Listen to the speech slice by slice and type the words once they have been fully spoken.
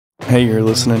Hey, you're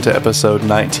listening to episode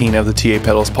 19 of the TA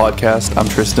Pedals podcast. I'm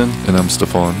Tristan. And I'm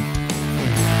Stephon.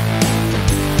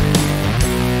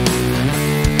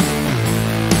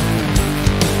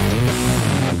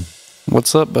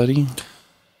 What's up, buddy?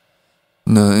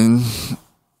 Nothing.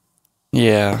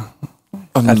 Yeah.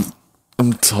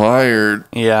 I'm tired.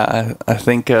 Yeah, I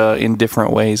think in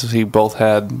different ways we both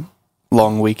had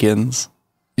long weekends.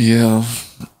 Yeah.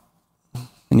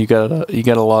 And you got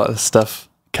a lot of stuff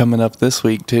coming up this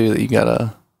week too that you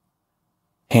gotta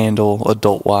handle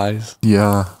adult wise.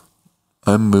 Yeah.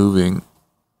 I'm moving.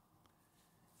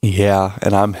 Yeah,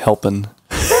 and I'm helping.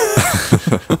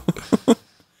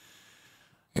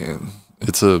 And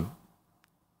it's a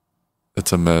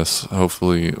mess.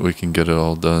 Hopefully we can get it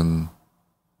all done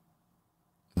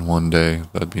in one day.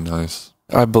 That'd be nice.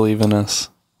 I believe in us.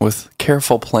 With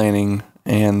careful planning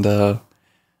and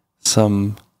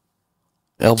some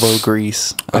elbow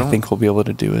grease, I think we'll be able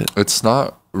to do it. It's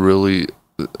not really,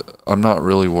 I'm not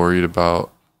really worried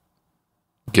about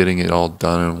getting it all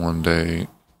done in one day.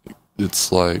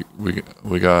 It's like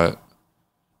we got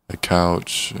a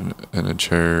couch and a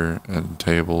chair and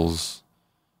tables,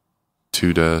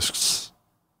 2 desks,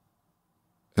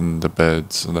 and the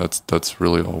beds, and that's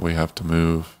really all we have to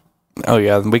move. Oh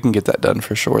yeah, we can get that done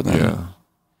for sure then. Yeah.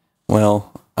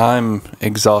 Well, I'm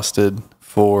exhausted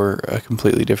for a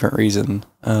completely different reason,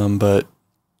 but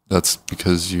That's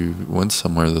because you went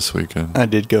somewhere this weekend. I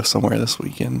did go somewhere this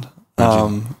weekend.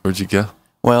 Where'd you go?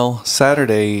 Well,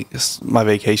 Saturday my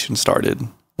vacation started,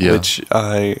 which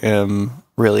I am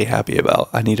really happy about.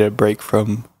 I needed a break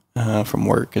from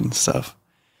work and stuff.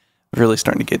 Really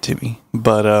starting to get to me.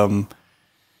 But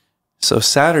so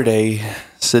Saturday,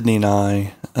 Sydney and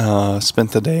I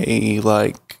spent the day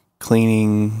like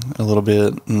cleaning a little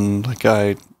bit, and like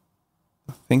I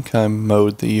think I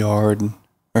mowed the yard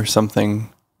or something,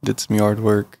 did some yard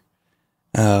work,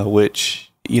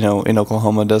 which, you know, in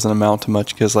Oklahoma doesn't amount to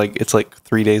much because like it's like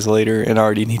 3 days later and I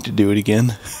already need to do it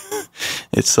again.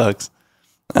 It sucks.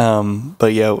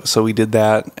 But yeah, so we did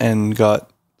that and got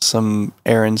some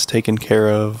errands taken care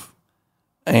of,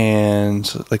 and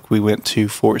like we went to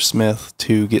Fort Smith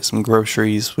to get some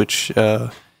groceries, which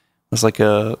was like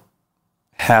a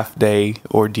half day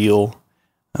ordeal,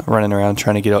 running around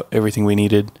trying to get everything we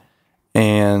needed.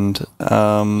 And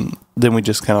then we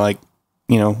just kind of like,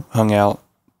 you know, hung out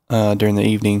during the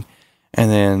evening. And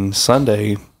then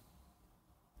Sunday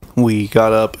we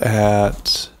got up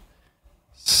at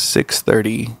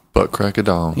 6:30. Butt crack of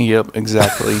dawn. Yep,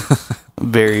 exactly.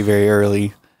 Very, very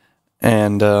early.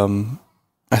 And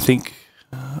I think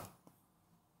it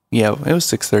was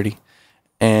 6:30.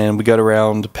 And we got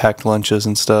around, packed lunches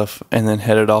and stuff, and then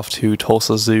headed off to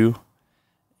Tulsa Zoo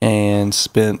and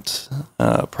spent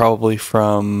probably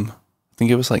from, I think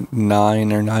it was like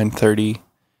 9 or 9:30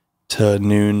 to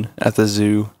noon at the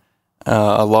zoo.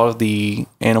 A lot of the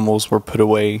animals were put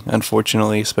away,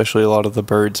 unfortunately, especially a lot of the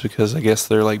birds, because I guess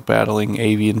they're like battling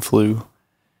avian flu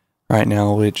right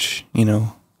now, which, you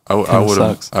know,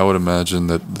 sucks. I would imagine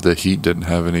that the heat didn't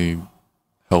have any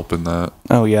help in that.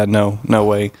 Oh yeah, no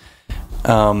way.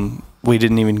 We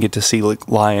didn't even get to see like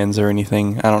lions or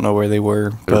anything. I don't know where they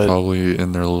were. They're probably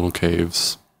in their little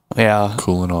caves. Yeah.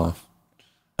 Cooling off.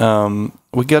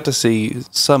 We got to see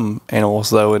some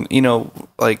animals though, and you know,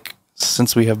 like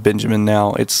since we have Benjamin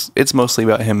now, it's mostly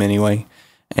about him anyway.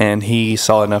 And he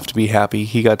saw enough to be happy.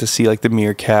 He got to see like the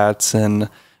meerkats and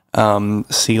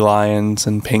sea lions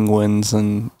and penguins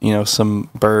and, you know, some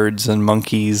birds and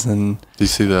monkeys. And did you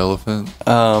see the elephant?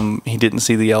 He didn't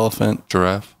see the elephant.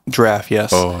 Giraffe,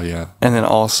 yes. Oh yeah. And then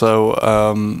also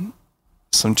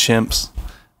some chimps.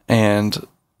 And,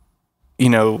 you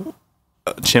know,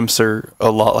 chimps are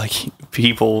a lot like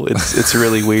people. It's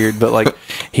really weird, but like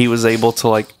he was able to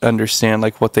like understand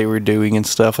like what they were doing and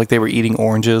stuff. Like they were eating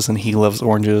oranges, and he loves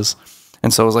oranges.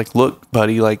 And so I was like, look,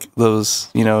 buddy, like those,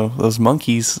 you know, those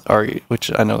monkeys are,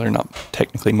 which I know they're not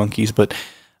technically monkeys, but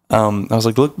I was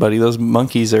like, look, buddy, those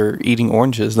monkeys are eating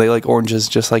oranges. They like oranges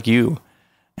just like you.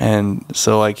 And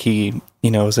so like he,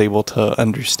 you know, was able to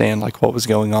understand like what was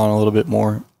going on a little bit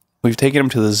more. We've taken him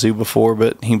to the zoo before,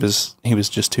 but he was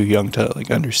just too young to like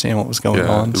understand what was going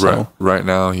on. So right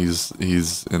now he's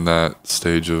in that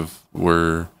stage of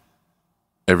where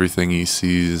everything he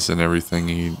sees and everything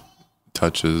he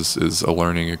touches is a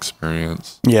learning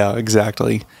experience. Yeah,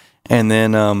 exactly. And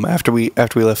then after we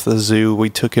left the zoo, we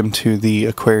took him to the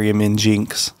aquarium in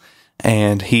Jinx,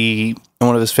 and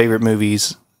one of his favorite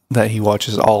movies that he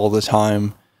watches all the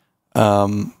time,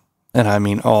 and I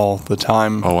mean all the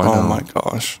time. Oh, I know. Oh my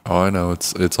gosh. Oh, I know.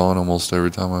 It's on almost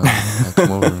every time I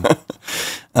come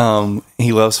over.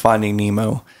 He loves Finding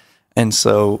Nemo, And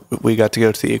so we got to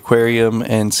go to the aquarium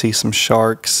and see some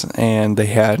sharks, and they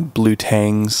had blue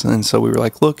tangs. And so we were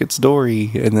like, look, it's Dory.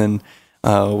 And then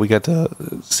we got to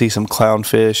see some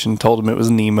clownfish and told him it was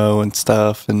Nemo and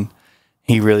stuff. And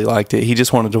he really liked it. He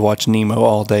just wanted to watch Nemo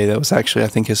all day. That was actually, I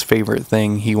think, his favorite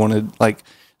thing. He wanted, like,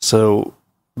 so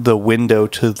the window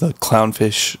to the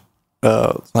clownfish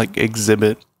like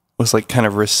exhibit was like kind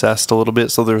of recessed a little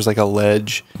bit, so there was like a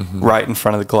ledge right in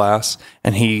front of the glass,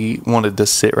 and he wanted to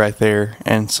sit right there,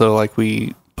 and so like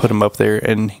we put him up there,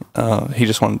 and he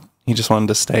just wanted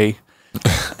to stay,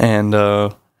 and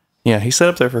yeah, he sat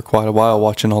up there for quite a while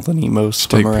watching all the Nemos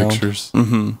swim around. Pictures.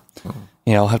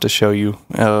 Yeah, I'll have to show you.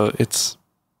 It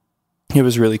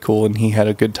was really cool, and he had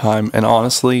a good time. And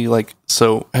honestly, like,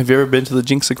 so have you ever been to the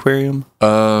Jinx Aquarium?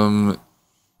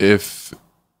 If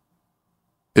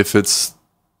it's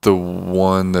the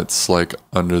one that's like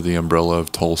under the umbrella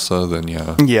of Tulsa, then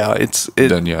yeah. Yeah,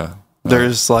 then yeah.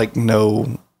 There's like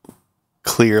no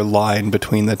clear line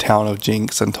between the town of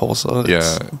Jinx and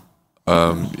Tulsa.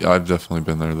 I've definitely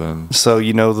been there then. So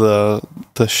you know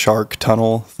the shark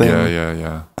tunnel thing?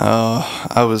 Yeah.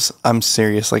 I'm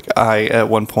serious. Like at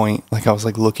one point, like I was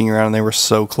like looking around and they were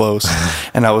so close,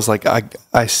 and I was like,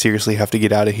 I seriously have to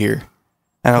get out of here.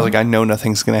 And I was like, I know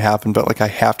nothing's going to happen, but like, I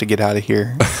have to get out of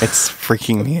here. It's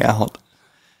freaking me out.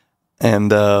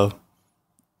 And,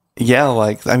 yeah,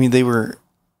 like, I mean, they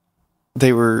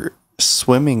were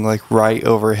swimming like right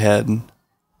overhead.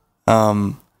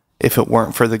 If it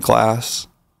weren't for the glass,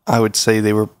 I would say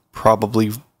they were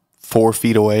probably 4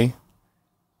 feet away.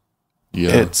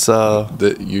 Yeah. It's,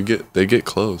 they get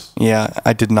close. Yeah.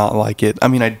 I did not like it. I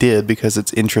mean, I did because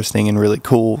it's interesting and really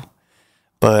cool,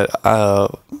 but,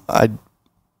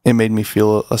 it made me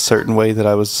feel a certain way that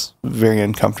I was very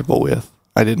uncomfortable with.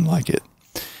 I didn't like it.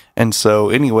 And so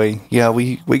anyway, yeah,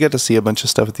 we got to see a bunch of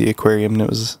stuff at the aquarium,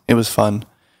 and it was fun.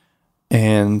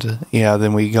 And yeah,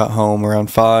 then we got home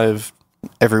around 5.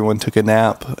 Everyone took a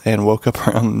nap and woke up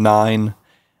around 9,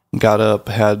 got up,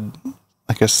 had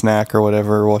like a snack or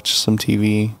whatever, watched some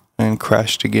TV, and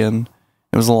crashed again.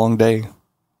 It was a long day,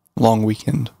 long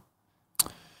weekend.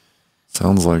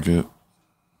 Sounds like it.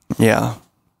 Yeah.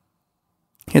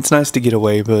 It's nice to get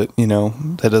away, but, you know,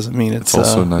 that doesn't mean it's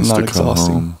also nice not to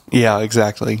exhausting. come home. Yeah,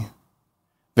 exactly.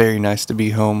 Very nice to be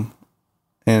home.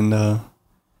 And,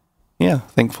 yeah,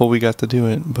 thankful we got to do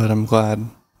it, but I'm glad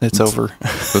it's over.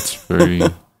 That's very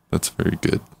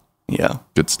good. Yeah.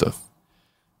 Good stuff.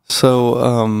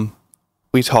 So,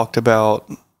 we talked about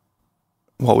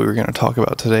what we were going to talk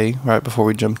about today, right before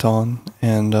we jumped on.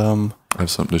 And, I have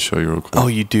something to show you real quick. Oh,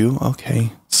 you do?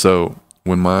 Okay. So,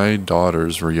 when my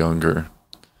daughters were younger,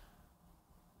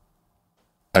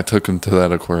 I took them to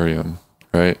that aquarium,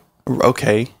 right?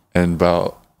 Okay. And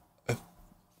about,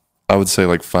 I would say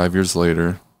like 5 years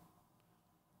later,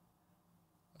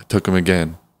 I took them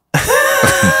again.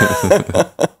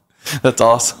 That's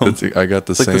awesome. I got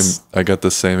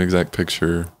the same exact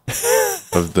picture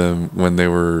of them when they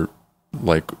were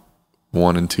like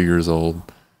 1 and 2 years old,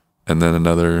 and then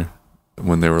another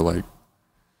when they were like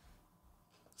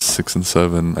 6 and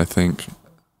 7, I think.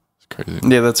 It's crazy.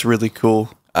 Yeah, that's really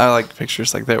cool. I like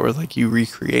pictures like that where like you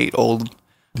recreate old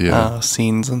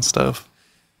scenes and stuff.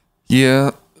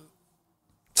 Yeah.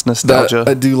 It's nostalgia.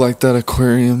 I do like that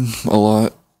aquarium a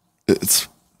lot. It's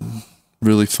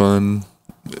really fun.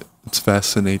 It's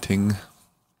fascinating.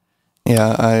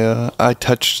 Yeah, I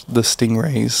touched the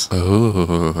stingrays.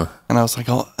 Oh. And I was like,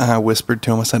 and I whispered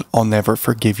to him, I said, I'll never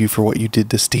forgive you for what you did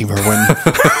to Steve Irwin.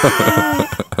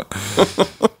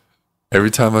 Every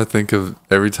time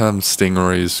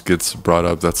stingrays gets brought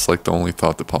up, that's like the only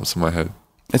thought that pops in my head.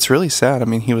 It's really sad. I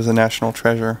mean, he was a national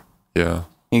treasure. Yeah.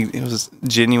 He was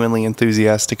genuinely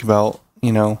enthusiastic about,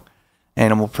 you know,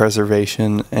 animal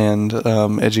preservation and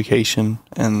education.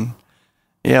 And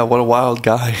yeah, what a wild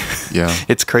guy. Yeah.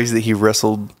 It's crazy that he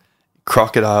wrestled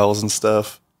crocodiles and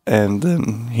stuff, and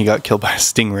then he got killed by a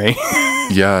stingray.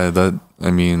 Yeah,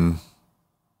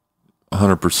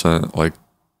 100%. Like,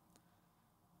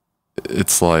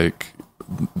 it's like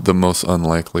the most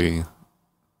unlikely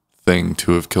thing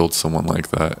to have killed someone like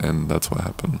that, and that's what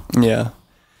happened. Yeah.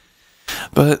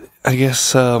 But I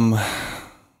guess I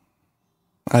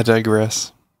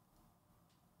digress.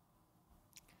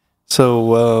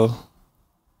 So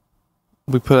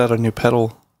we put out a new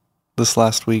pedal this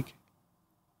last week,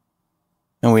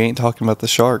 and we ain't talking about the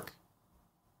shark.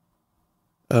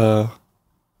 We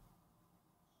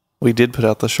did put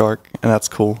out the shark, and that's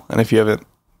cool. And if you haven't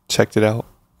checked it out,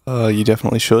 you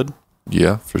definitely should.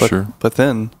 Yeah, for sure. But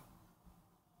then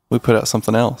we put out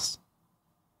something else,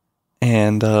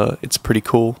 and it's pretty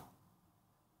cool.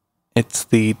 It's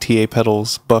the TA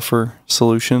Pedals buffer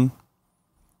solution.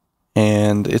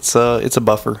 and it's a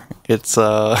buffer. It's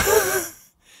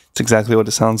it's exactly what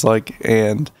it sounds like,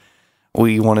 and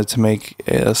we wanted to make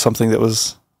something that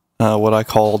was what I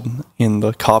called in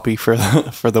the copy for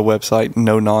the website,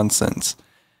 no nonsense,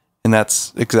 and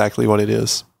that's exactly what it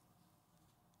is.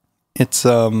 It's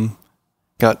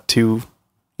got two,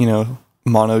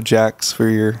 mono jacks for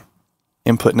your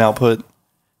input and output.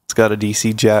 It's got a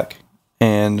DC jack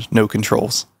and no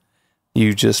controls.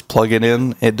 You just plug it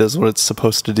in, it does what it's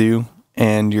supposed to do,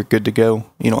 and you're good to go.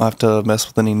 You don't have to mess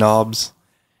with any knobs.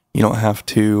 You don't have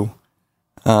to,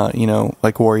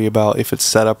 worry about if it's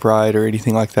set up right or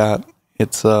anything like that.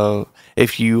 It's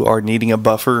if you are needing a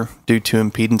buffer due to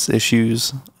impedance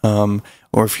issues,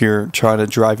 or if you're trying to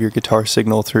drive your guitar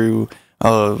signal through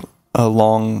a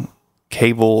long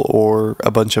cable or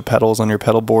a bunch of pedals on your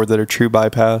pedal board that are true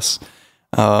bypass,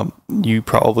 you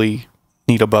probably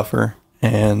need a buffer.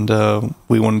 And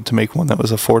we wanted to make one that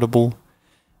was affordable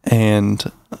and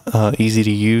easy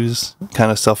to use,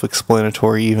 kind of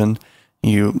self-explanatory even.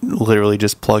 You literally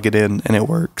just plug it in and it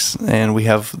works. And we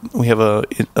have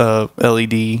a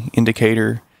LED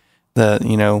indicator that,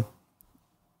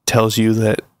 tells you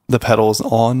that the pedal is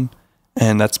on,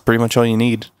 and that's pretty much all you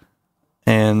need.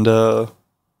 And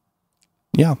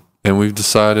yeah. And we've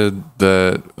decided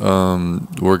that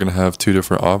we're going to have two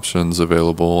different options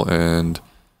available, and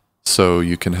so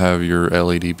you can have your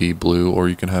LED be blue or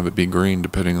you can have it be green,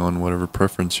 depending on whatever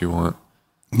preference you want.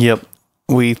 Yep.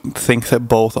 We think that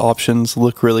both options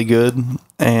look really good,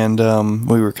 and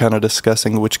we were kind of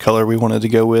discussing which color we wanted to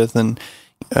go with, and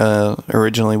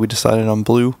originally we decided on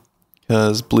blue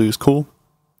because blue is cool.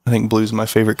 I think blue is my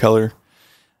favorite color.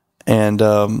 And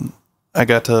I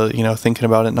got to, thinking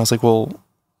about it, and I was like, well,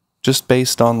 just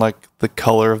based on like the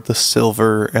color of the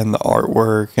silver and the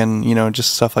artwork and,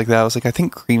 just stuff like that, I was like, I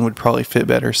think green would probably fit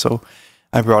better. So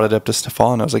I brought it up to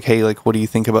Stephon. I was like, hey, like, what do you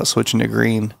think about switching to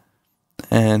green?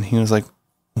 And he was like,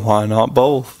 why not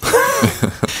both?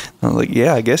 I was like,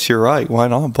 yeah, I guess you're right. Why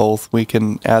not both? We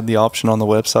can add the option on the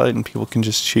website and people can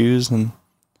just choose, and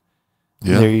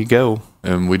there you go.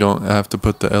 And we don't have to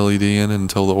put the LED in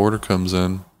until the order comes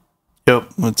in.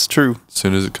 Yep, that's true. As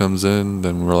soon as it comes in,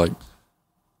 then we're like,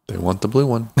 they want the blue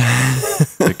one.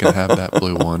 They can have that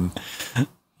blue one.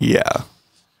 Yeah.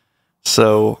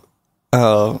 So,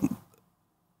 a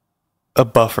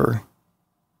buffer.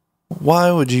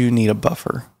 Why would you need a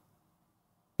buffer?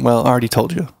 Well, I already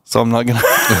told you, so I'm not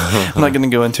gonna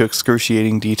go into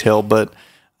excruciating detail, but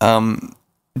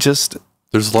just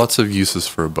there's lots of uses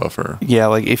for a buffer. Yeah,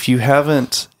 like if you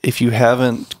haven't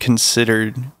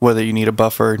considered whether you need a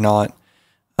buffer or not,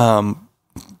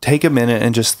 take a minute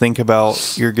and just think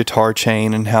about your guitar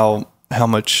chain and how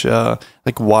much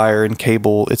like wire and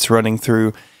cable it's running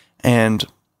through, and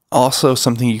also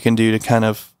something you can do to kind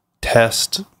of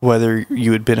test whether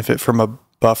you would benefit from a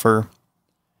buffer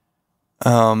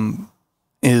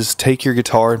is take your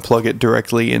guitar and plug it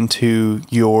directly into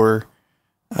your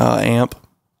amp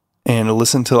and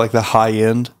listen to like the high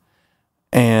end,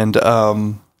 and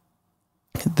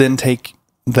then take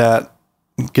that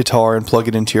guitar and plug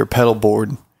it into your pedal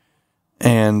board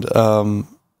and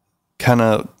kind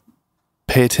of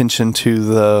pay attention to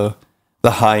the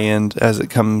high end as it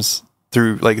comes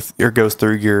through, like, or goes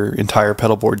through your entire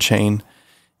pedal board chain,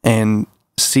 and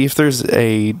see if there's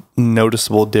a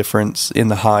noticeable difference in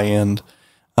the high end,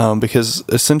 because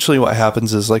essentially what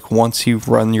happens is, like, once you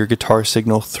run your guitar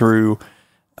signal through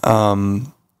a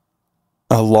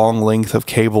long length of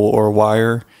cable or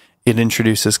wire, it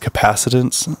introduces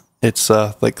capacitance. It's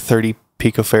like 30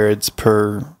 picofarads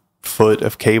per foot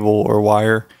of cable or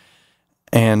wire,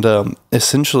 and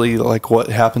essentially, like, what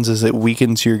happens is it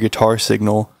weakens your guitar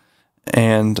signal,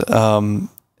 and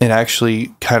it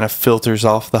actually kind of filters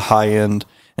off the high end,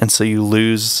 and so you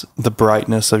lose the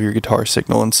brightness of your guitar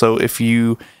signal. And so if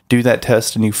you do that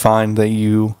test and you find that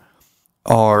you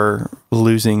are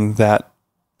losing that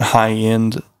high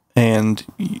end and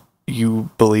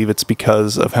you believe it's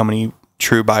because of how many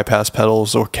true bypass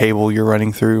pedals or cable you're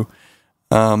running through,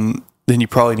 then you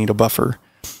probably need a buffer.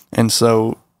 And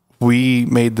so we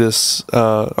made this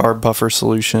our buffer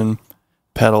solution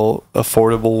pedal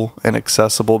affordable and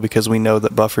accessible, because we know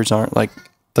that buffers aren't like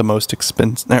the most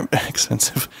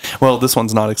expensive. Well, this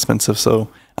one's not expensive, so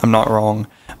I'm not wrong,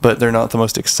 but they're not the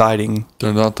most exciting.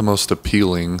 They're not the most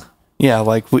appealing. Yeah,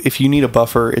 like if you need a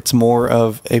buffer, it's more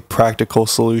of a practical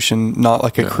solution, not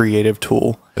like a creative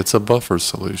tool. It's a buffer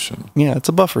solution. Yeah, it's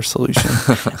a buffer solution.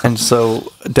 And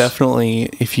so definitely,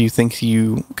 if you think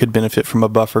you could benefit from a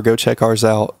buffer, go check ours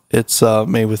out. It's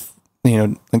made with,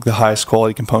 like the highest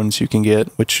quality components you can get,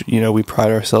 which, we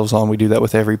pride ourselves on. We do that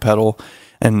with every pedal.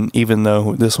 And even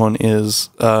though this one is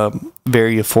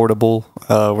very affordable,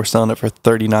 we're selling it for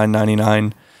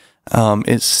 $39.99.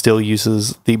 It still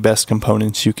uses the best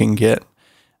components you can get.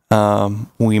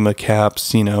 WEMA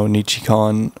caps,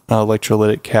 Nichicon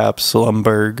electrolytic caps,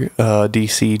 Lumberg,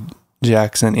 DC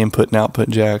jacks, and input and output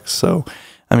jacks. So,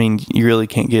 I mean, you really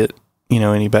can't get,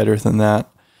 any better than that.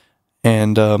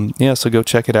 And, so go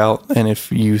check it out. And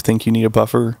if you think you need a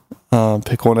buffer,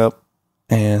 pick one up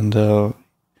and,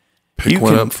 pick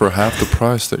one up for half the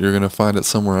price that you're going to find it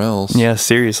somewhere else. Yeah,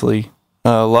 seriously.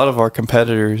 A lot of our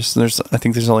competitors, I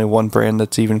think there's only one brand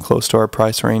that's even close to our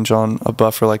price range on a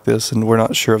buffer like this, and we're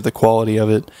not sure of the quality of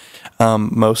it.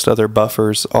 Most other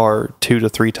buffers are 2 to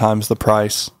 3 times the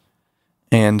price.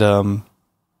 And,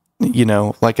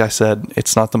 like I said,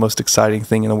 it's not the most exciting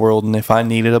thing in the world. And if I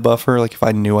needed a buffer, like if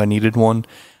I knew I needed one,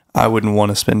 I wouldn't want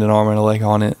to spend an arm and a leg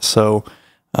on it. So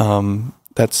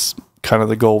that's kind of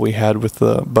the goal we had with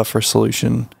the buffer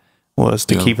solution, was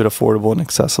to keep it affordable and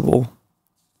accessible.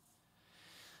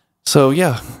 So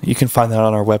yeah, you can find that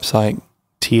on our website,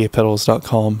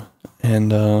 tapedals.com, and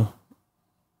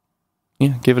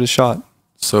give it a shot.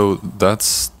 So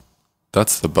that's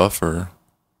the buffer.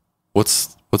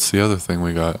 What's the other thing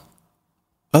we got?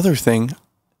 Other thing,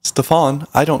 Stephon,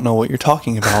 I don't know what you're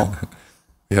talking about.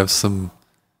 We have some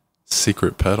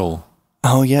secret pedal.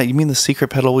 Oh yeah, you mean the secret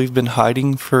pedal we've been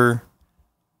hiding for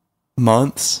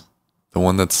months? The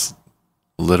one that's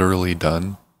literally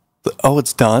done? Oh,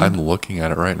 it's done? I'm looking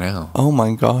at it right now. Oh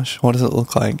my gosh, what does it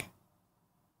look like?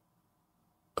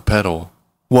 A pedal.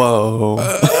 Whoa.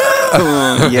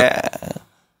 Yeah.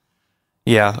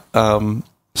 Yeah.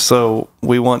 So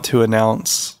we want to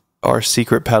announce our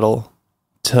secret pedal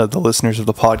to the listeners of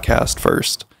the podcast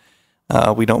first.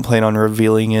 We don't plan on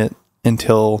revealing it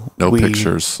until no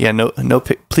pictures. Yeah,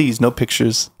 please, no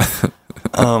pictures.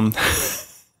 I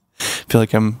feel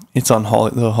like it's on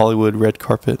the Hollywood red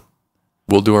carpet.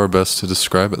 We'll do our best to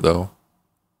describe it though.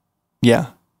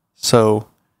 Yeah. So,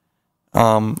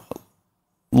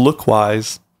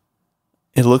 look-wise,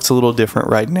 it looks a little different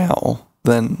right now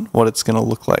than what it's going to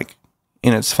look like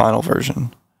in its final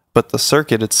version. But the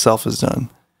circuit itself is done.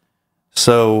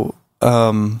 So,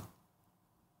 I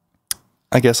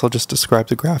guess I'll just describe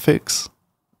the graphics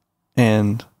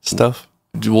and stuff.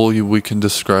 Well, we can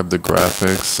describe the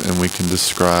graphics, and we can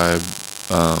describe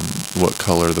what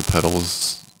color the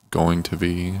pedal's going to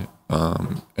be,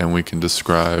 and we can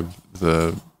describe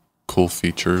the cool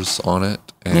features on it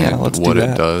and what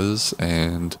it does,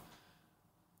 and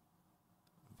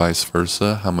vice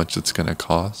versa, how much it's going to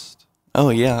cost. Oh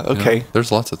yeah, okay.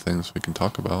 There's lots of things we can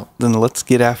talk about. Then let's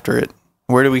get after it.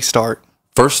 Where do we start?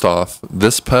 First off,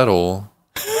 this pedal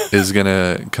is going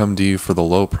to come to you for the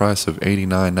low price of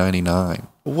 $89.99.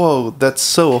 Whoa, that's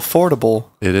so affordable.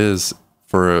 It is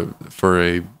for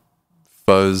a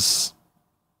fuzz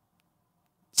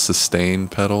sustain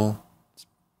pedal. It's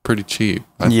pretty cheap,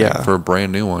 I think, for a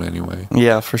brand new one anyway.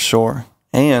 Yeah, for sure.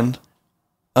 And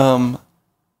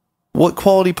what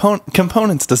quality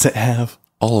components does it have?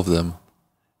 All of them.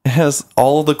 It has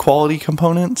all the quality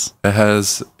components? It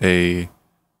has a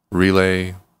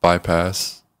relay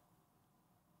bypass,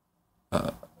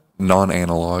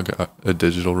 non-analog, a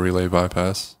digital relay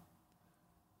bypass.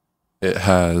 It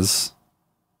has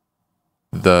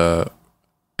the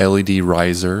LED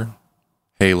riser,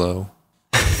 halo,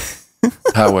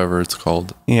 however it's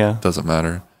called. Yeah. Doesn't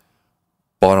matter.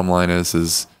 Bottom line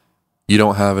is you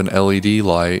don't have an LED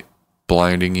light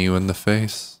blinding you in the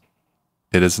face.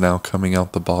 It is now coming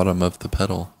out the bottom of the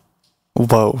pedal.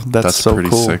 Whoa, that's so pretty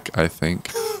cool. sick, I think.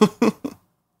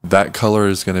 That color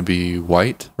is going to be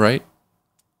white, right?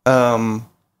 I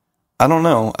don't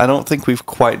know. I don't think we've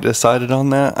quite decided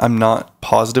on that. I'm not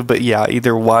positive, but yeah,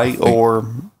 either white or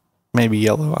maybe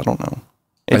yellow. I don't know.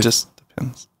 It just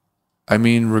depends. I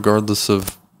mean, regardless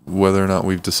of whether or not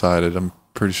we've decided, I'm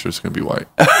pretty sure it's going to be white.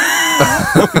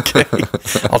 Okay.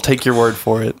 I'll take your word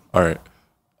for it. All right.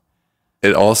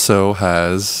 It also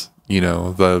has,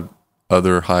 the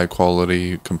other high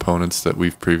quality components that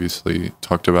we've previously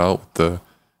talked about, the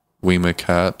WEMA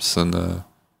caps and I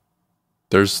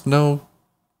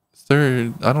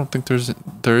don't think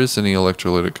there is any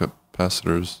electrolytic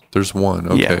capacitors. There's one.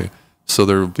 Okay. Yeah. So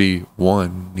there will be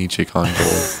one Nichicon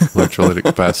Gold electrolytic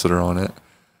capacitor on it.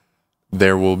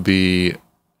 There will be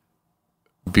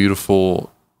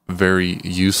beautiful, very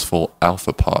useful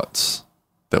alpha pots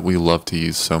that we love to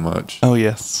use so much. Oh,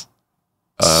 yes.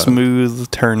 Smooth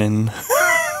turning.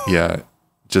 Yeah.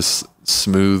 Just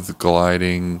smooth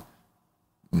gliding,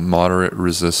 moderate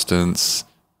resistance.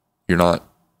 You're not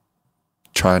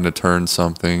trying to turn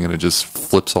something and it just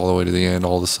flips all the way to the end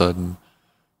all of a sudden.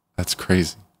 That's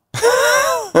crazy.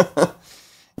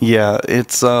 Yeah,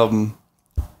 it's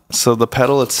so the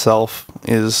pedal itself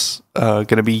is going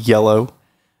to be yellow.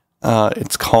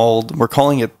 We're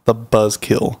calling it the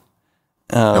Buzzkill.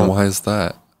 And why is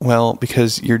that? Well,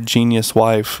 because your genius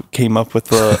wife came up with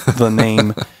the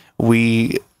name.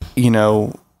 We,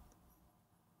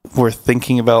 were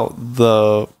thinking about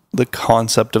the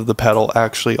concept of the pedal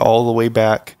actually all the way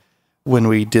back when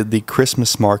we did the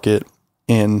Christmas market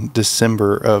in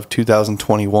December of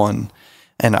 2021.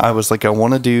 And I was like, I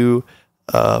want to do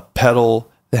a pedal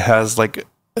that has like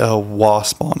a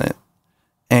wasp on it.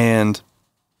 And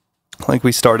like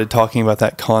we started talking about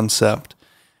that concept.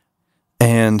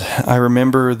 And I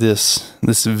remember this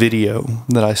video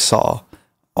that I saw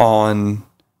on,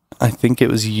 I think it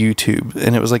was YouTube,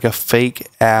 and it was like a fake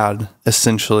ad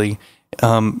essentially.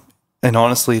 And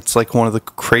honestly, it's like one of the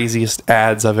craziest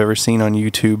ads I've ever seen on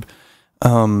YouTube.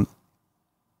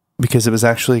 Because it was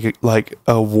actually like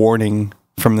a warning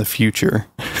from the future.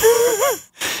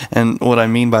 And what I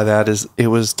mean by that is it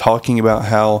was talking about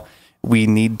how we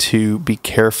need to be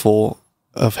careful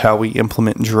of how we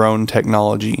implement drone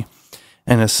technology.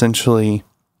 And essentially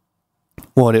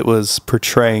what it was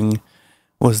portraying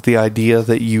was the idea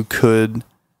that you could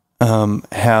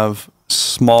have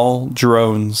small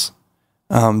drones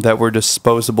that were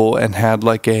disposable and had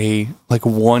like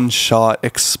one-shot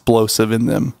explosive in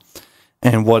them.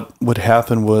 And what would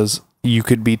happen was you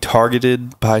could be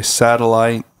targeted by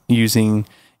satellite using,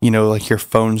 like your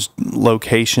phone's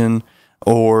location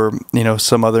or,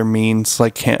 some other means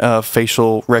like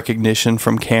facial recognition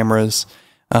from cameras.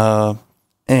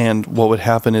 And what would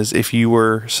happen is if you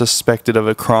were suspected of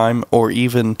a crime or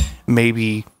even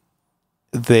maybe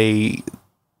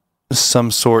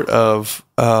some sort of,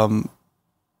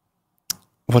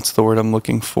 what's the word I'm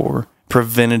looking for?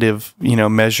 Preventative,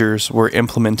 measures were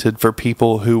implemented for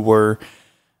people who were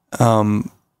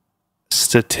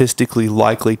statistically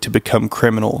likely to become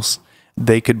criminals.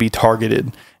 They could be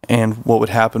targeted. And what would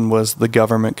happen was the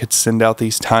government could send out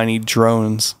these tiny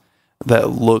drones that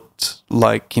looked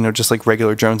like, just like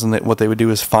regular drones. And what they would do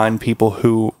is find people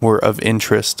who were of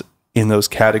interest in those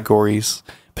categories,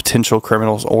 potential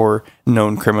criminals or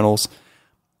known criminals.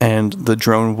 And the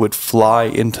drone would fly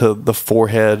into the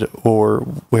forehead or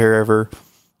wherever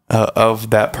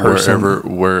of that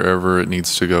person. Wherever it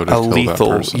needs to go to kill that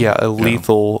person. Yeah, a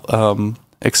lethal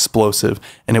explosive.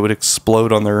 And it would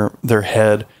explode on their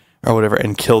head or whatever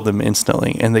and kill them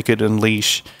instantly. And they could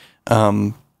unleash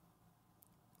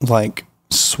like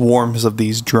swarms of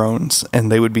these drones.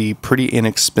 And they would be pretty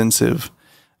inexpensive.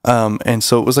 And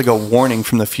so it was like a warning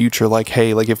from the future. Like,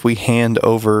 hey, like if we hand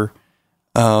over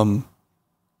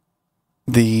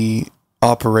the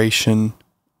operation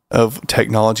of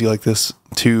technology like this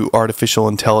to artificial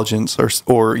intelligence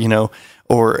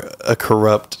or a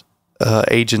corrupt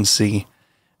agency,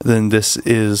 then this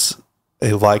is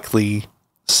a likely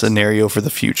scenario for the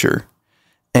future.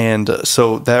 And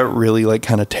so that really like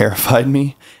kind of terrified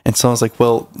me. And so I was like,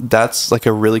 well, that's like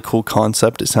a really cool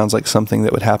concept. It sounds like something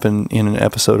that would happen in an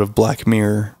episode of Black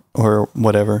Mirror or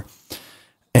whatever.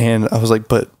 And I was like,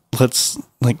 but let's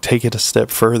like take it a step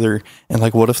further. And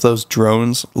like, what if those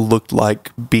drones looked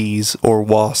like bees or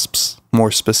wasps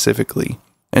more specifically?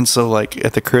 And so like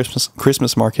at the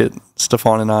Christmas market,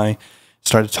 Stephon and I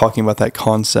started talking about that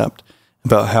concept,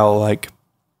 about how like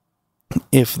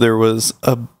if there was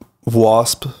a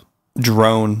wasp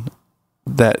drone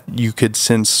that you could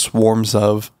send swarms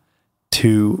of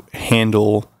to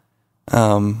handle,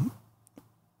 like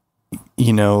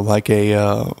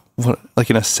like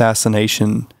an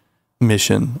assassination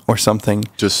mission or something.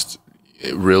 Just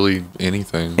really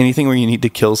anything where you need to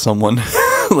kill someone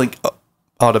like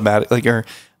automatic, like, or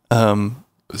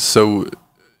so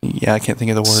yeah, I can't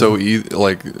think of the word. So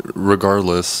like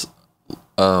regardless,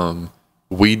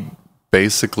 we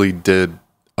basically did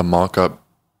a mock-up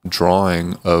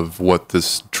drawing of what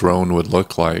this drone would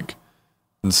look like.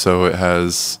 And so it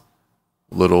has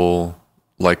little,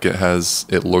 like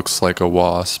it looks like a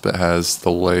wasp. It has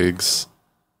the legs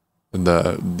and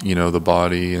the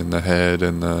body and the head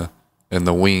and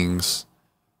the wings,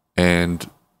 and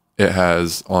it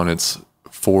has on its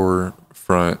four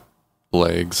front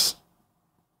legs,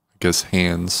 I guess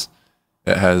hands,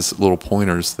 it has little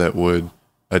pointers that would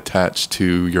attach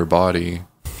to your body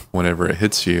whenever it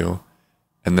hits you,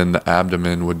 and then the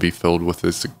abdomen would be filled with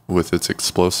its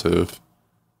explosive,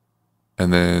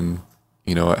 and then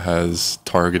it has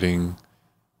targeting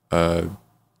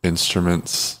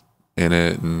instruments in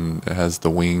it, and it has the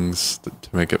wings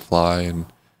to make it fly,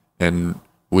 and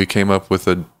we came up with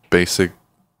a basic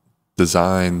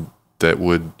design that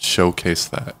would showcase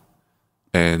that,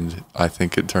 and I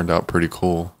think it turned out pretty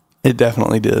cool. It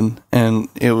definitely did. And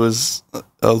it was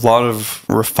a lot of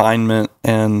refinement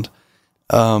and,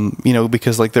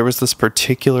 because like there was this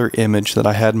particular image that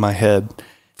I had in my head.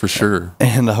 For sure.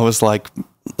 And I was like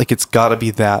it's got to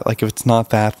be that. Like if it's not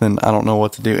that, then I don't know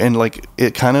what to do. And like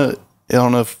it kind of, I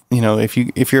don't know if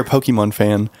you're a Pokemon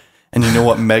fan and you know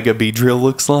what Mega Beedrill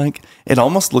looks like, it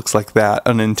almost looks like that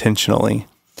unintentionally.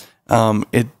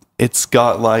 It's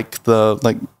got like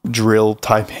the drill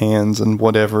type hands and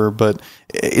whatever, but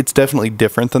it's definitely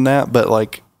different than that. But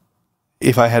like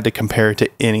if I had to compare it to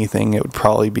anything, it would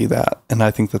probably be that. And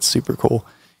I think that's super cool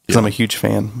because I'm a huge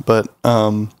fan. But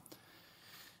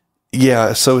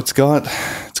yeah, so it's got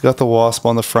the wasp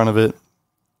on the front of it,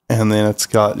 and then it's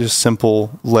got just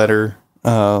simple letter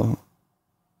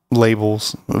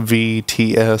labels,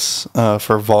 VTS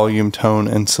for volume, tone,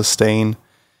 and sustain.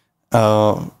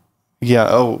 How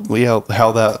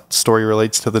that story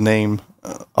relates to the name,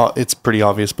 it's pretty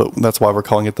obvious, but that's why we're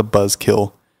calling it the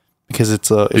buzzkill, because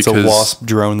it's a wasp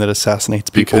drone that assassinates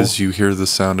people. Because you hear the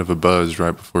sound of a buzz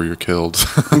right before you're killed.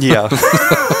 Yeah.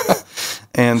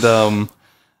 And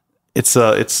it's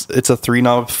a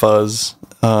 3-knob fuzz,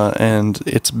 and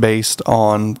it's based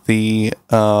on the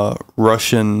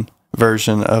Russian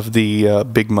version of the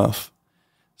Big Muff.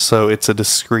 So it's a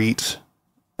discrete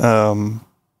fuzz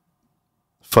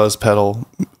pedal.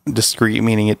 Discrete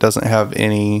meaning it doesn't have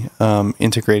any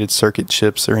integrated circuit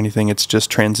chips or anything. It's just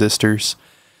transistors.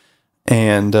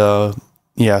 And so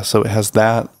it has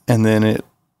that, and then it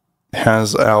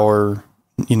has our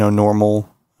normal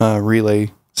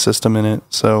relay system in it.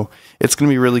 So it's going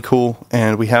to be really cool.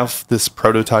 And we have this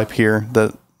prototype here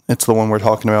that it's the one we're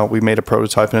talking about. We made a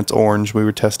prototype and it's orange. We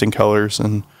were testing colors,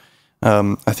 and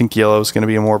I think yellow is going to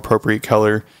be a more appropriate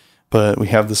color, but we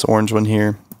have this orange one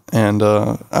here, and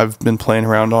I've been playing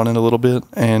around on it a little bit,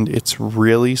 and it's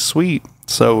really sweet.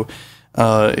 So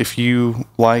if you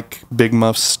like Big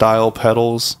Muff style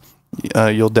pedals,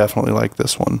 you'll definitely like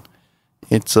this one.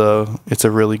 It's a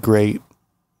really great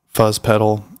fuzz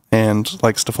pedal. And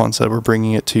like Stephon said, we're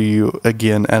bringing it to you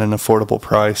again at an affordable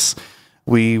price.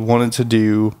 We wanted to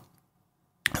do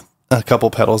a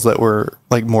couple pedals that were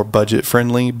like more budget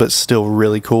friendly, but still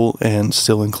really cool, and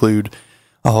still include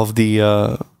all of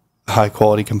the high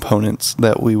quality components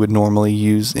that we would normally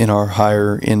use in our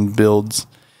higher end builds.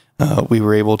 We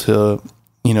were able to,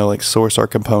 source our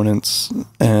components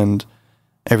and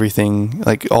everything,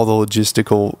 like all the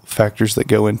logistical factors that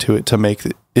go into it to make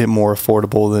it more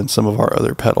affordable than some of our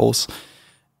other pedals.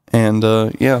 And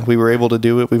we were able to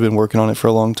do it. We've been working on it for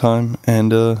a long time,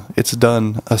 and it's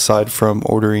done, aside from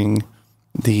ordering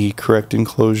the correct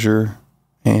enclosure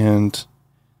and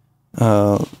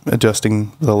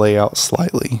adjusting the layout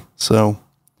slightly. So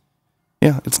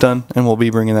yeah, it's done, and we'll be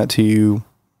bringing that to you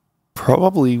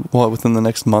probably within the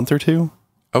next month or two.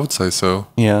 I would say so.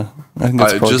 Yeah, I think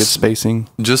that's probably good spacing.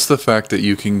 Just the fact that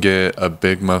you can get a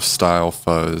Big Muff style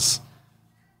fuzz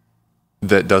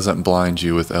that doesn't blind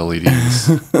you with LEDs,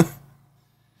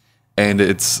 and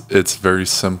it's very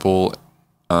simple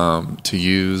to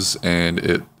use, and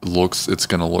it's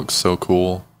going to look so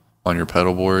cool on your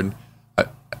pedal board,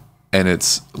 and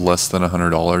it's less than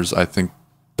 $100. I think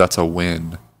that's a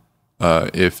win.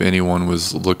 If anyone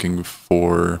was looking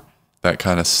for that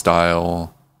kind of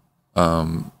style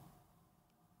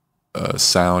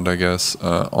sound, I guess,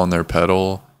 on their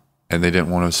pedal, and they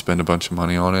didn't want to spend a bunch of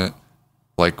money on it,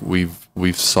 like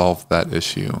we've solved that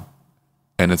issue,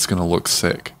 and it's gonna look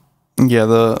sick. Yeah,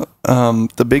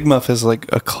 the Big Muff is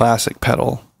like a classic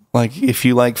pedal. Like if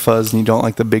you like fuzz and you don't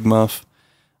like the Big Muff,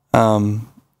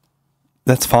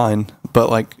 that's fine. But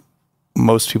like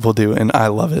most people do, and I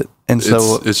love it. And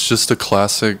so it's just a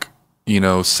classic,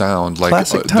 sound, like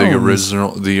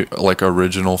the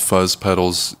original fuzz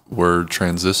pedals were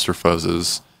transistor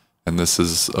fuzzes, and this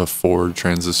is a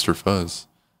 4-transistor fuzz.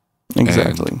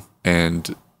 Exactly.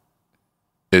 And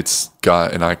it's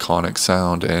got an iconic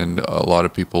sound, and a lot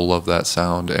of people love that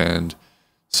sound, and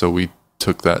so we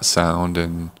took that sound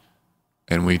and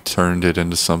we turned it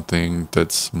into something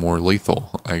that's more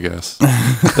lethal, I guess.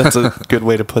 That's a good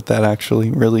way to put that,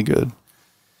 actually. Really good.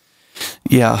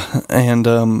 Yeah, and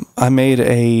I made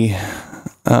a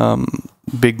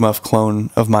Big Muff clone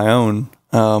of my own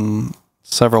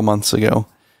several months ago,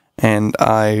 and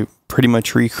I pretty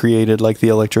much recreated like the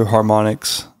electro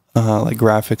harmonics, like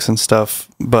graphics and stuff,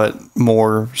 but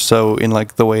more so in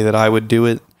like the way that I would do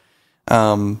it.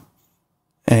 And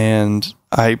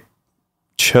I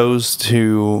chose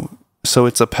so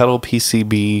it's a pedal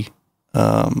PCB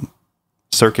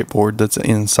circuit board that's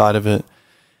inside of it,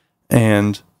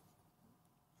 and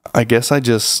I guess I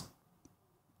just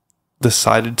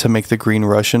decided to make the Green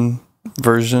Russian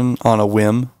version on a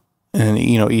whim. and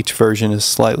each version is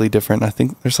slightly different. I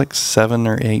think there's like 7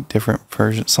 or 8 different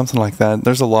versions, something like that.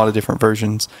 There's a lot of different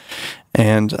versions,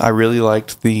 and I really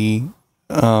liked the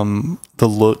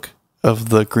look of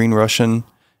the Green Russian,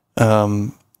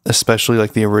 especially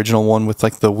like the original one with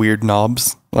like the weird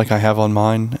knobs like I have on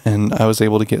mine, and I was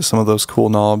able to get some of those cool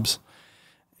knobs.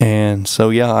 And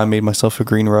so yeah, I made myself a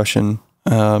Green Russian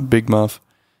Big Muff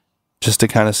just to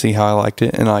kind of see how I liked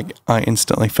it, and I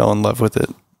instantly fell in love with it.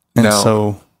 And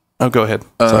so, go ahead.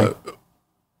 Sorry.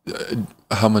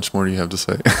 How much more do you have to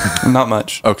say? Not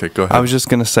much. Okay, go ahead. I was just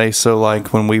gonna say, so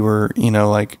like when we were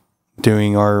like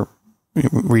doing our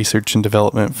research and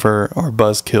development for our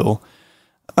Buzzkill,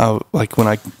 like when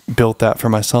I built that for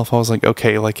myself, I was like,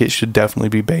 okay, like it should definitely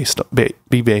be based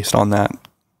on that.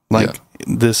 Like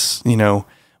this,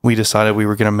 we decided we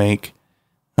were gonna make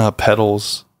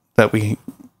pedals that we,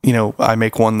 I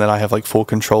make one that I have like full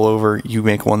control over. You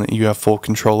make one that you have full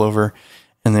control over,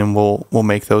 and then we'll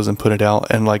make those and put it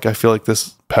out. And like I feel like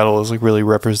this pedal is like really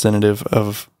representative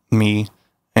of me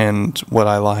and what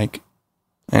I like.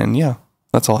 And yeah,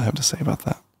 that's all I have to say about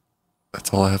that.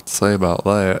 That's all I have to say about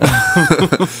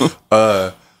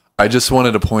that. I just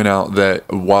wanted to point out that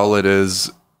while it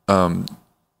is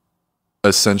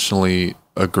essentially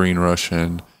a Green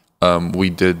Russian,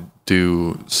 we did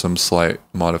do some slight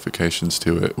modifications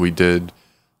to it. We did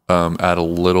add a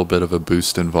little bit of a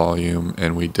boost in volume,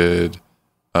 and we did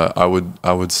I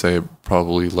would say it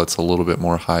probably lets a little bit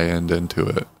more high end into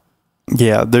it.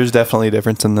 Yeah, there's definitely a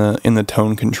difference in the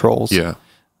tone controls. Yeah.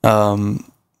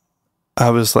 I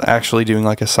was actually doing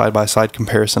like a side-by-side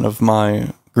comparison of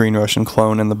my Green Russian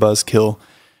clone and the Buzzkill,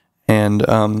 and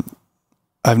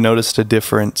I've noticed a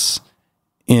difference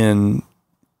in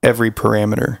every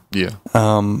parameter. Yeah.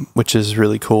 Which is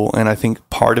really cool. And I think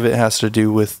part of it has to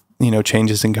do with,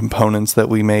 changes in components that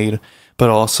we made, but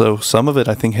also some of it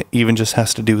I think even just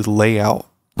has to do with layout,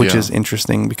 which is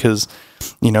interesting because,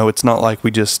 it's not like we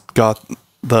just got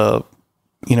the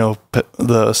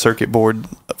circuit board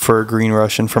for a Green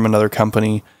Russian from another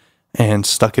company and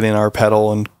stuck it in our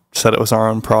pedal and said it was our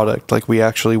own product. Like we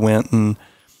actually went and,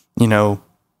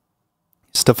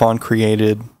 Stephon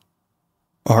created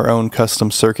our own custom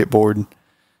circuit board,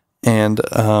 and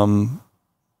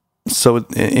so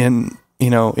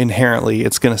inherently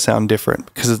it's going to sound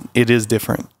different because it is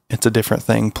different. It's a different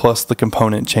thing, plus the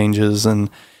component changes and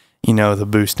the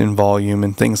boost in volume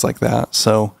and things like that.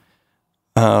 So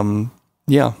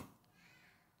yeah,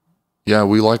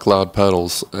 we like loud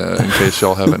pedals, in case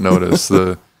y'all haven't noticed.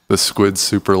 The Squid's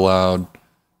super loud,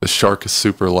 the Shark is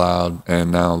super loud,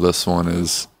 and now this one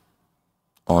is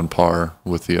on par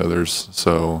with the others,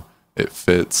 so it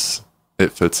fits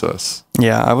us.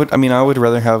 Yeah, I would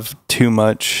rather have too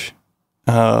much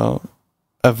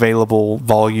available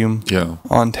volume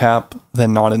on tap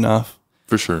than not enough.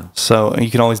 For sure. So you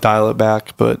can always dial it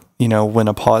back, but when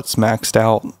a pot's maxed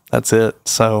out, that's it.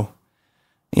 So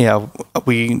yeah,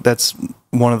 that's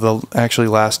one of the actually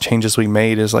last changes we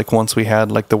made is like once we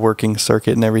had like the working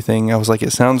circuit and everything, I was like,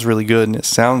 it sounds really good and it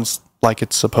sounds like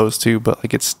it's supposed to, but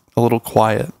like it's a little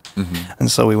quiet. Mm-hmm. And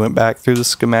so we went back through the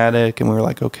schematic and we were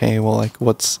like, okay, well, like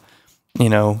what's,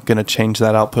 going to change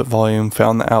that output volume,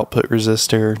 found the output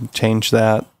resistor, changed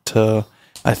that to,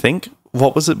 I think,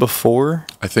 what was it before?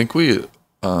 I think we,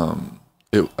 I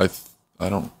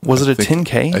don't. Was it a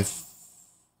 10K?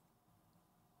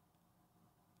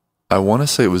 I want to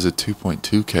say it was a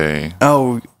 2.2K.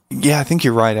 Oh, yeah, I think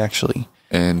you're right, actually.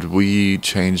 And we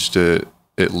changed it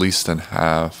at least in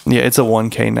half. Yeah, it's a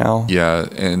 1K now. Yeah,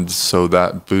 and so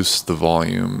that boosts the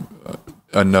volume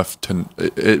enough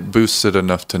it boosts it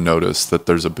enough to notice that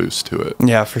there's a boost to it.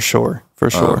 Yeah, for sure.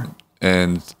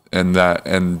 And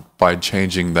by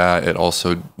changing that, it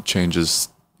also changes,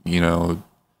 a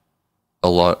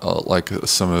lot, like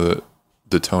some of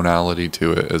the tonality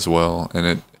to it as well.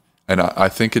 And I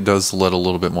think it does let a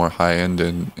little bit more high end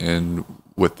in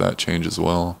with that change as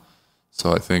well.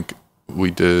 So I think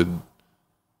we did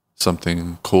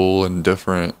something cool and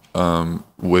different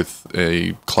with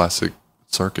a classic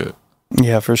circuit.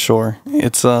 Yeah, for sure.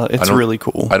 It's really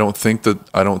cool. I don't think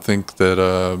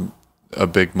that a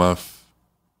Big Muff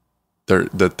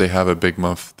that they have a Big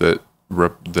Muff that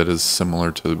is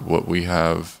similar to what we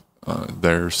have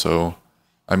there. So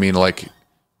I mean, like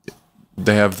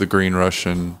they have the Green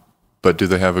Russian, but do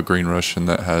they have a Green Russian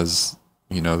that has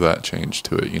that change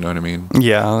to it? You know what I mean?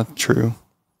 Yeah, true.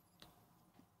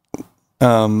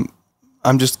 I'm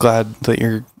just glad that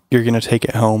you're going to take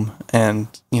it home and,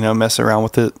 mess around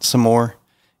with it some more.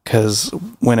 Cause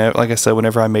like I said,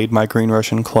 whenever I made my Green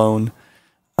Russian clone,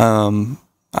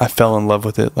 I fell in love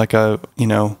with it. Like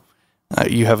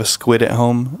you have a Squid at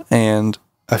home, and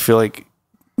I feel like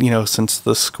since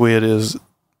the squid is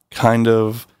kind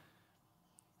of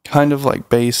like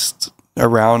based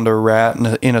around a rat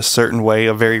in a certain way,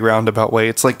 a very roundabout way.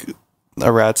 It's like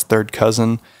a rat's third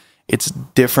cousin. It's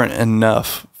different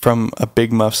enough from a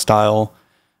Big Muff style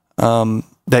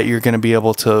that you're going to be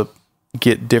able to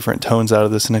get different tones out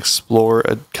of this and explore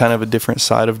a kind of a different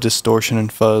side of distortion and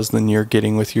fuzz than you're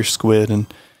getting with your squid. And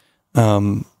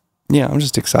I'm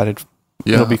just excited.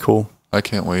 Yeah, it'll be cool. I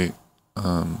can't wait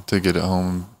to get it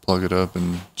home, plug it up,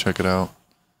 and check it out.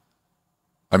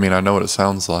 I mean, I know what it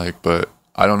sounds like, but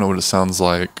I don't know what it sounds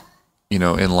like,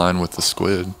 in line with the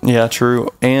squid. Yeah, true.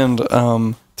 And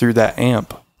through that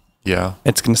amp. Yeah.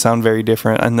 It's going to sound very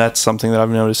different. And that's something that I've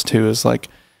noticed too, is like,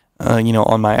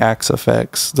 on my Axe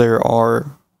effects, there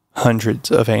are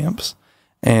hundreds of amps,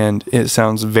 and it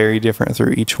sounds very different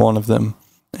through each one of them.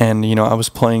 And, I was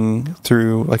playing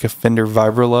through like a Fender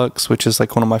Vibrolux, which is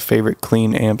like one of my favorite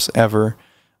clean amps ever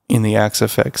in the Axe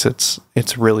effects.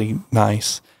 It's really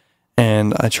nice.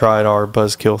 And I tried our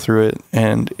Buzzkill through it,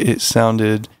 and it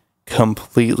sounded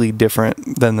completely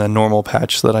different than the normal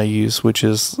patch that I use, which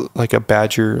is like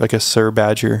a Sir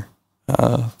Badger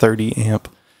 30 amp.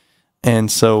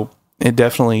 And so it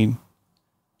definitely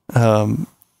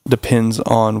depends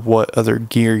on what other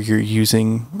gear you're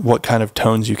using, what kind of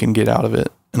tones you can get out of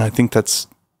it. And I think that's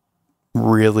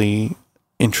really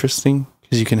interesting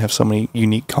because you can have so many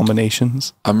unique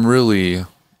combinations. I'm really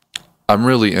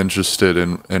interested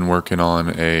in working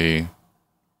on a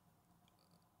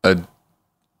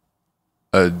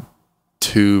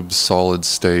tube solid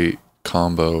state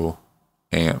combo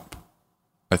amp.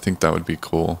 I think that would be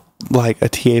cool. Like a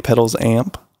TA pedals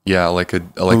amp? Yeah, like a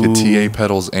TA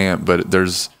pedals amp, but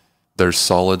there's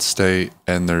solid state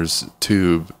and there's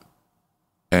tube,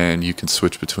 and you can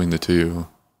switch between the two.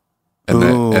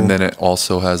 And then it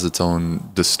also has its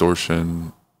own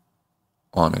distortion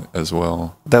on it as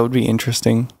well. That would be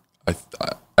interesting.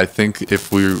 I think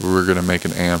if we were going to make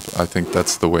an amp, I think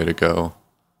that's the way to go.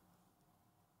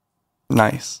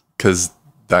 Nice. Because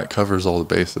that covers all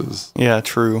the bases. Yeah,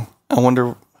 true. I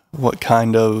wonder what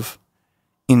kind of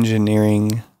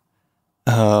engineering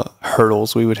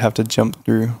hurdles we would have to jump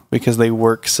through, because they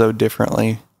work so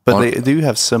differently. But they do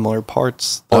have similar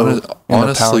parts. Though,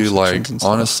 honestly,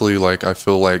 I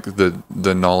feel like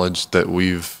the knowledge that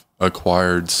we've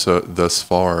acquired thus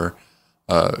far,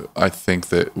 I think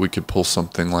that we could pull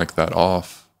something like that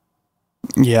off.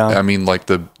 Yeah. I mean, like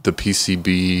the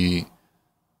PCB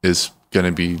is going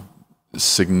to be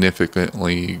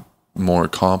significantly more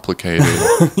complicated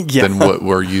than what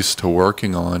we're used to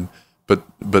working on.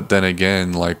 But then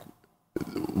again, like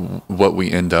what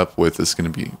we end up with is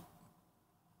going to be,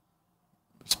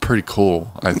 it's pretty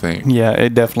cool, I think. Yeah,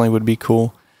 it definitely would be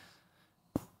cool.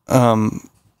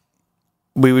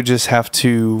 We would just have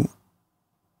to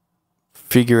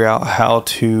figure out how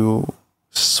to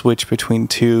switch between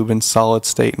tube and solid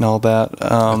state and all that.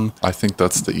 I think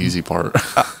that's the easy part.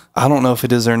 I don't know if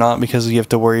it is or not, because you have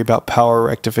to worry about power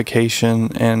rectification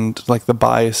and like the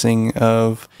biasing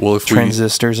of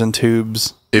transistors and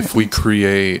tubes. If we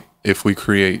create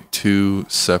two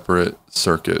separate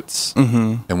circuits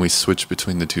and we switch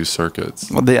between the two circuits,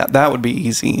 well, that would be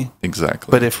easy. Exactly.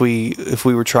 But if we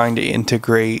were trying to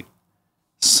integrate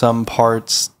some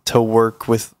parts to work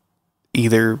with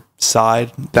either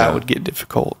side, that would get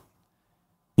difficult.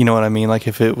 You know what I mean? Like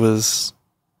if it was,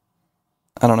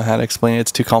 I don't know how to explain it.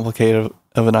 It's too complicated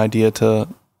of an idea to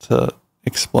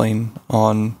explain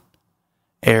on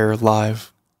air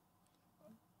live.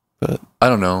 But I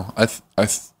don't know. I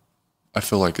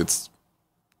feel like it's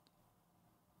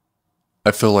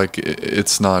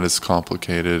not as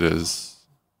complicated as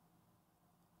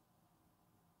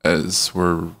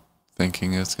we're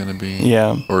thinking it's going to be.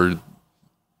 Yeah. Or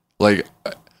like,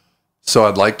 so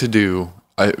I'd like to do,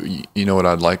 you know what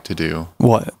I'd like to do?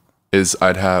 What? We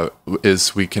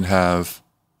can have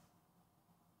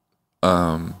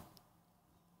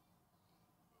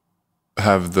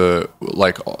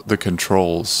the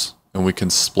controls, and we can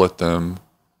split them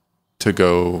to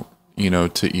go,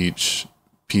 to each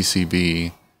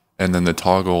PCB, and then the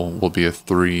toggle will be a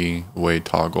 3-way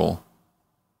toggle.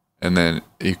 And then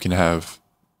you can have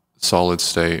solid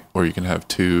state, or you can have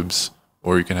tubes,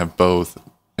 or you can have both,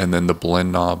 and then the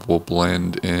blend knob will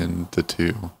blend in the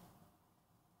two.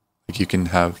 Like you can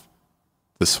have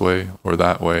this way or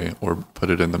that way, or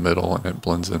put it in the middle and it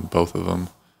blends in both of them.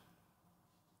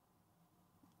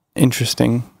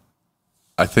 Interesting.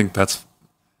 I think that's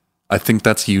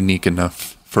unique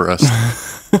enough for us.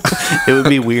 It would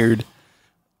be weird.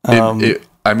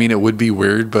 It would be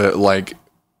weird, but like,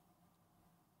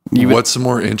 what's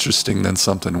more interesting than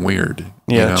something weird?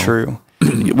 Yeah, true.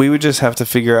 we would just have to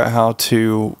figure out how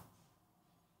to.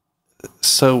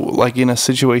 So, like in a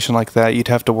situation like that, you'd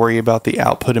have to worry about the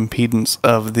output impedance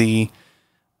of the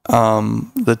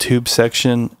tube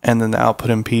section, and then the output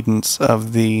impedance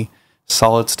of the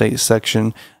solid state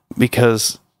section,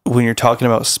 because when you're talking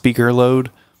about speaker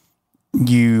load,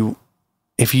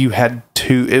 if you had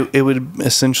two, it would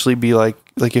essentially be like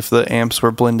if the amps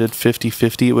were blended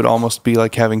 50-50, it would almost be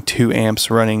like having two amps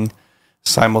running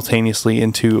simultaneously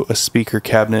into a speaker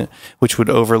cabinet, which would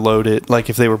overload it. Like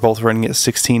if they were both running at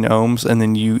 16 ohms and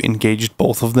then you engaged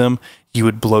both of them, you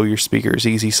would blow your speakers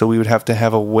easy. So we would have to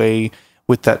have a way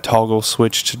with that toggle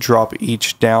switch to drop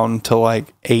each down to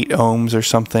like 8 ohms or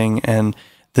something, and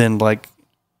then like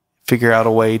figure out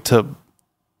a way to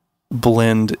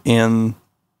blend in.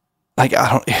 Like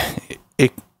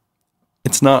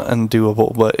it's not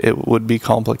undoable, but it would be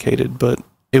complicated, but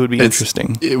it would be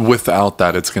interesting. Without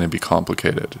that, it's going to be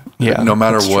complicated. Yeah, no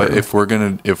matter what, true. if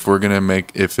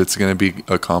it's going to be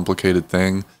a complicated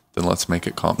thing, then let's make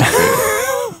it complicated.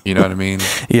 You know what I mean?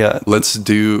 Yeah. Let's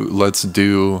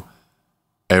do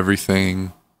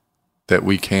everything that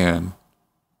we can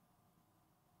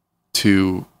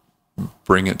to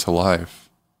bring it to life.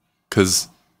 Because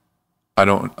I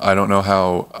don't know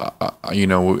how,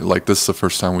 like this is the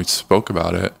first time we spoke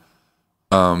about it.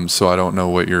 So I don't know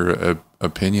what your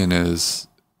opinion is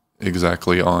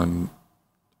exactly on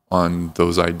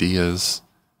those ideas.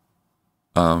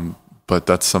 But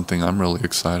that's something I'm really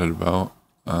excited about.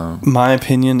 My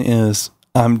opinion is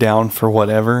I'm down for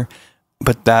whatever,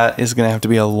 but that is going to have to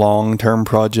be a long-term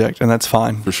project, and that's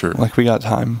fine. For sure. Like, we got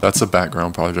time. That's a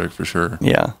background project for sure.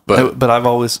 Yeah. But I've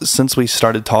always, since we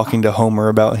started talking to Homer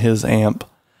about his amp,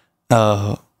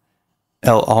 El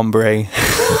Hombre,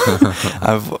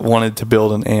 I've wanted to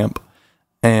build an amp.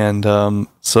 And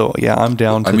so, yeah, I'm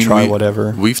down to try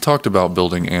whatever. We've talked about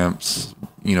building amps,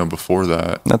 before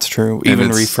that. That's true. Even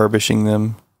refurbishing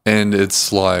them. And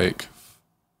it's like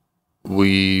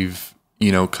we've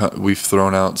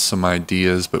thrown out some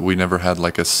ideas, but we never had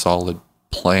like a solid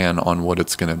plan on what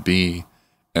it's going to be.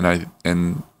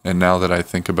 And now that I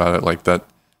think about it like that,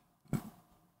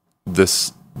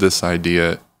 this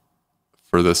idea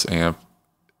for this amp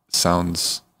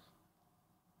sounds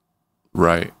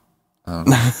right. I don't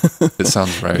know. It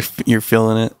sounds right. You're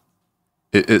feeling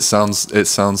it. It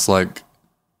sounds like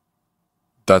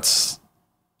that's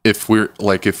if we're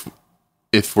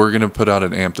going to put out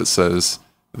an amp that says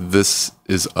this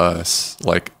is us,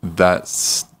 like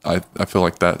that's I feel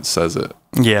like that says it.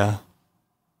 Yeah,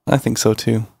 I think so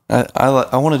too.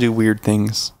 I want to do weird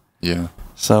things. Yeah.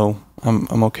 So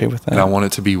I'm okay with that. And I want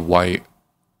it to be white.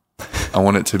 I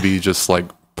want it to be just like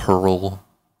pearl,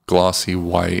 glossy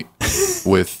white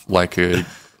with like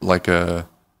a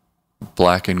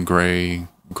black and gray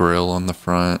grill on the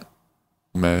front,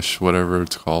 mesh, whatever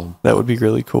it's called. That would be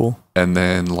really cool. And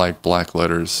then like black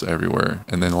letters everywhere,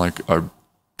 and then like a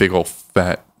big old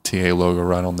fat TA logo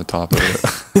right on the top of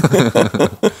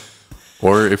it.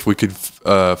 Or if we could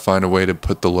find a way to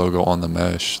put the logo on the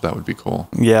mesh, that would be cool.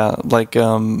 Yeah, like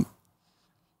some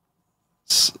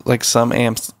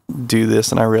amps do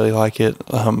this, and I really like it.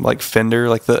 Like Fender,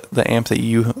 like the amp that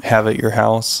you have at your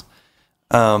house,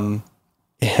 it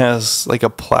has like a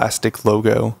plastic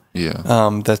logo.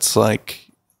 Yeah. That's like,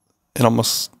 it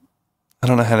almost, I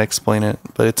don't know how to explain it,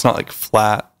 but it's not like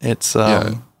flat. It's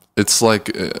it's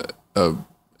like an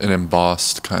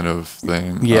embossed kind of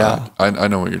thing. Yeah. I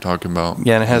know what you're talking about.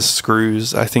 Yeah, and it has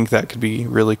screws. I think that could be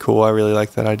really cool. I really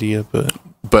like that idea, but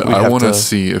I want to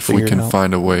see if we can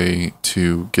find a way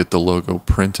to get the logo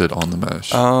printed on the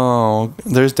mesh. Oh,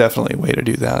 there's definitely a way to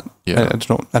do that. Yeah.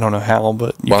 I don't know how,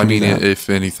 but if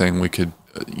anything, we could,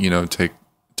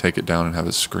 take it down and have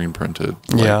it screen printed.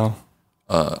 Yeah.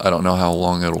 I don't know how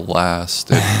long it'll last.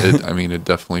 It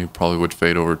definitely probably would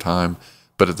fade over time,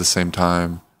 but at the same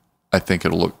time, I think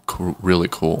it'll look really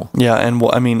cool. Yeah, and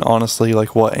honestly,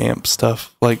 like what amp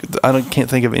stuff? Like can't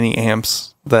think of any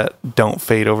amps that don't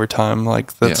fade over time.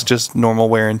 Like that's just normal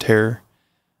wear and tear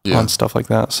on stuff like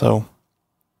that. So,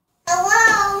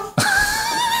 hello.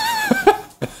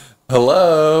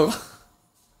 Hello.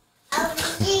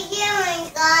 What are you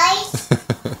doing, guys?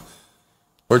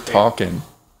 We're talking.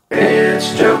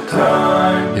 It's joke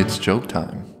time. It's joke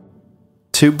time.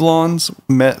 Two blondes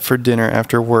met for dinner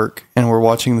after work and were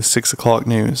watching the 6 o'clock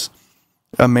news.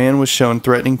 A man was shown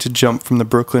threatening to jump from the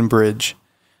Brooklyn Bridge.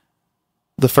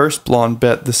 The first blonde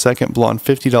bet the second blonde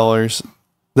 $50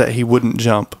 that he wouldn't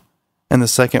jump, and the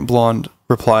second blonde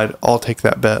replied, "I'll take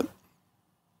that bet."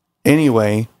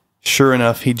 Anyway, sure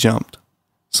enough, he jumped.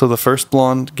 So the first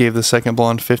blonde gave the second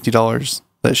blonde $50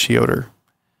 that she owed her.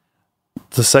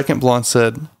 The second blonde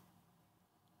said,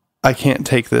 I can't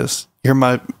take this. You're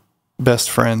my best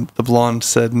friend. The blonde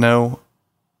said, no,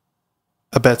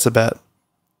 a bet's a bet.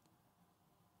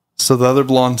 So the other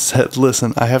blonde said,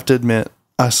 listen, I have to admit,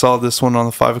 I saw this one on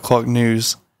the 5 o'clock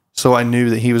news, so I knew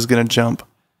that he was going to jump,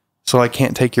 so I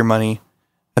can't take your money.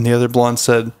 And the other blonde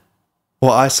said,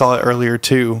 well, I saw it earlier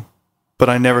too, but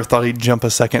I never thought he'd jump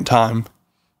a second time.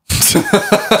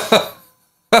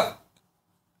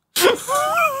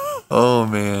 Oh,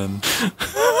 man.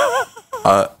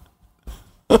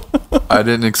 I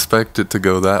didn't expect it to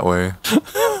go that way.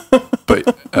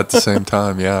 But at the same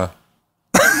time, yeah.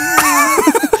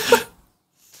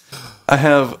 I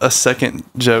have a second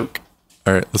joke.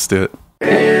 All right, let's do it.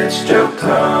 It's joke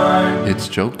time. It's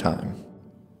joke time.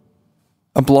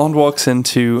 A blonde walks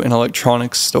into an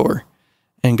electronics store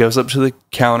and goes up to the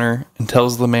counter and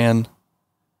tells the man,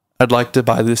 I'd like to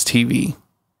buy this TV.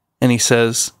 And he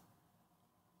says,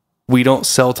 we don't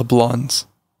sell to blondes.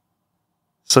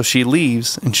 So she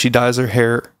leaves and she dyes her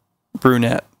hair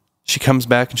brunette. She comes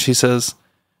back and she says,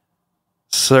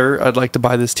 sir, I'd like to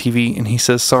buy this TV. And he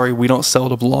says, sorry, we don't sell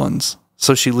to blondes.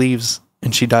 So she leaves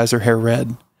and she dyes her hair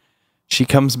red. She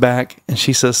comes back and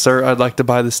she says, sir, I'd like to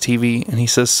buy this TV. And he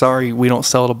says, sorry, we don't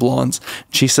sell to blondes.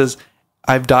 She says,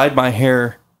 I've dyed my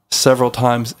hair several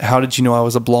times. How did you know I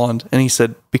was a blonde? And he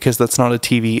said, because that's not a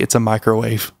TV, it's a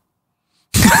microwave.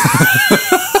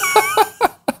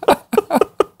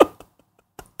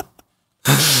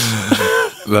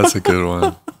 That's a good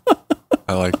one.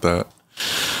 I like that.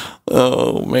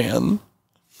 Oh, man.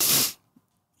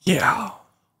 Yeah.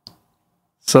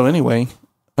 So anyway,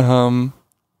 we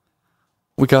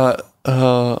got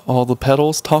all the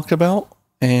pedals talked about,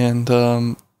 and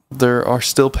there are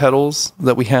still pedals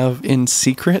that we have in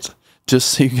secret. Just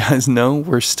so you guys know,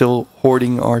 we're still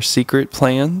hoarding our secret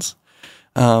plans,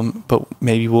 but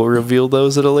maybe we'll reveal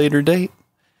those at a later date.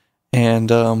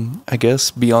 And I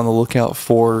guess be on the lookout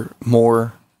for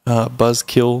more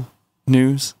Buzzkill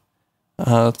news.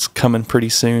 It's coming pretty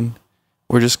soon.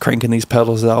 We're just cranking these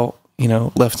pedals out,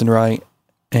 left and right.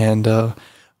 And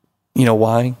you know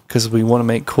why? Because we want to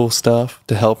make cool stuff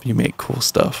to help you make cool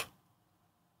stuff.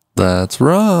 That's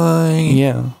right.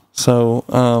 Yeah. So,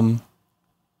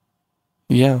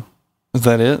 yeah. Is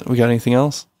that it? We got anything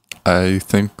else? I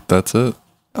think that's it.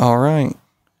 All right.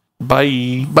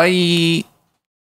 Bye. Bye.